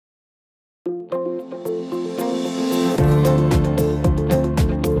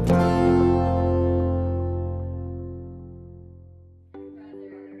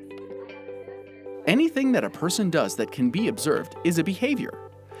something that a person does that can be observed is a behavior.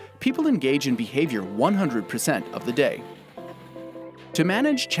 People engage in behavior 100% of the day. To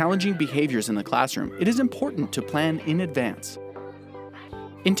manage challenging behaviors in the classroom, it is important to plan in advance.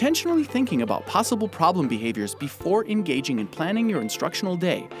 Intentionally thinking about possible problem behaviors before engaging in planning your instructional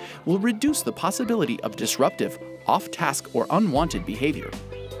day will reduce the possibility of disruptive, off-task, or unwanted behavior.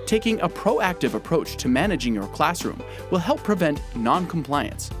 Taking a proactive approach to managing your classroom will help prevent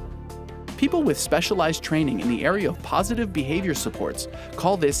non-compliance. People with specialized training in the area of positive behavior supports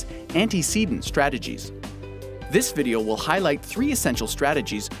call this antecedent strategies. This video will highlight 3 essential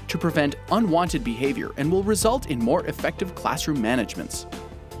strategies to prevent unwanted behavior and will result in more effective classroom managements.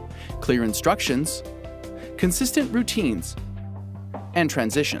 Clear instructions, consistent routines, and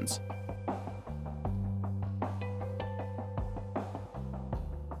transitions.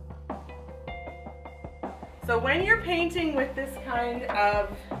 So when you're painting with this kind of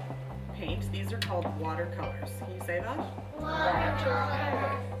paint, these are called watercolors. Can you say that?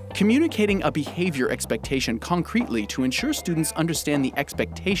 Watercolors. Communicating a behavior expectation concretely to ensure students understand the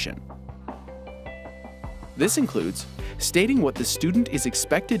expectation. This includes stating what the student is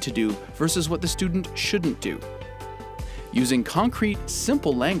expected to do versus what the student shouldn't do. Using concrete,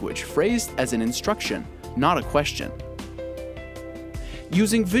 simple language phrased as an instruction, not a question.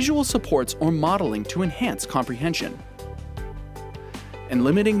 Using visual supports or modeling to enhance comprehension. And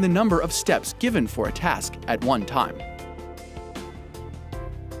limiting the number of steps given for a task at one time.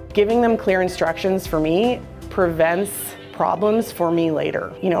 Giving them clear instructions for me prevents problems for me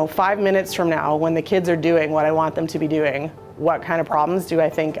later. 5 minutes from now, when the kids are doing what I want them to be doing, what kind of problems do I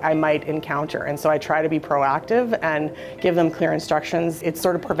think I might encounter? And so I try to be proactive and give them clear instructions. It's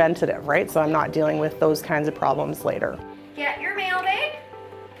sort of preventative, right? So I'm not dealing with those kinds of problems later. Get your mail bag,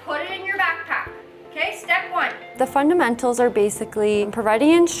 put it in your backpack. Okay, step 1. The fundamentals are basically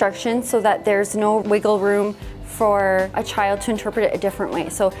providing instructions so that there's no wiggle room for a child to interpret it a different way.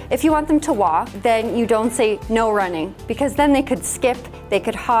 So if you want them to walk, then you don't say no running, because then they could skip, they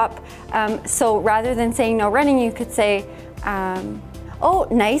could hop. So rather than saying no running, you could say, oh,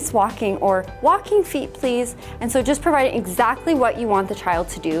 nice walking, or walking feet, please. And so just providing exactly what you want the child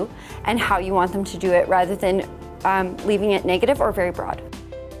to do and how you want them to do it, rather than leaving it negative or very broad.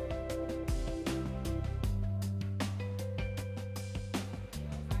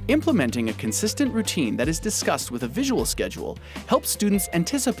 Implementing a consistent routine that is discussed with a visual schedule helps students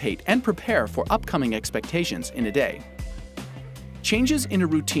anticipate and prepare for upcoming expectations in a day. Changes in a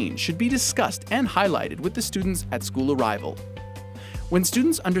routine should be discussed and highlighted with the students at school arrival. When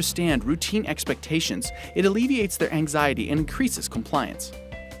students understand routine expectations, it alleviates their anxiety and increases compliance.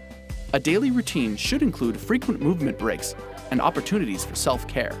 A daily routine should include frequent movement breaks and opportunities for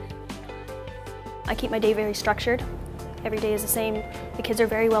self-care. I keep my day very structured. Every day is the same. The kids are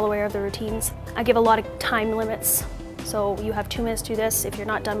very well aware of the routines. I give a lot of time limits. So you have 2 minutes to do this. If you're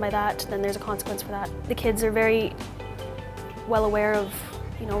not done by that, then there's a consequence for that. The kids are very well aware of,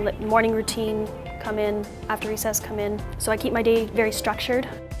 morning routine, come in, after recess, come in. So I keep my day very structured.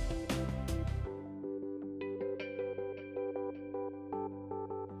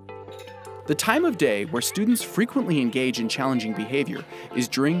 The time of day where students frequently engage in challenging behavior is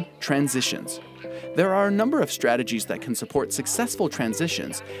during transitions. There are a number of strategies that can support successful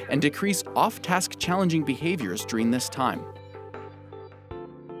transitions and decrease off-task challenging behaviors during this time.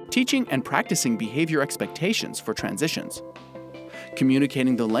 Teaching and practicing behavior expectations for transitions.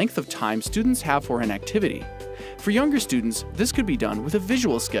 Communicating the length of time students have for an activity. For younger students, this could be done with a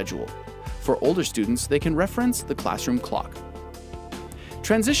visual schedule. For older students, they can reference the classroom clock.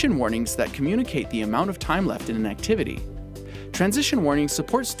 Transition warnings that communicate the amount of time left in an activity. Transition warnings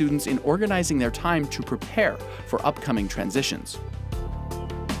support students in organizing their time to prepare for upcoming transitions.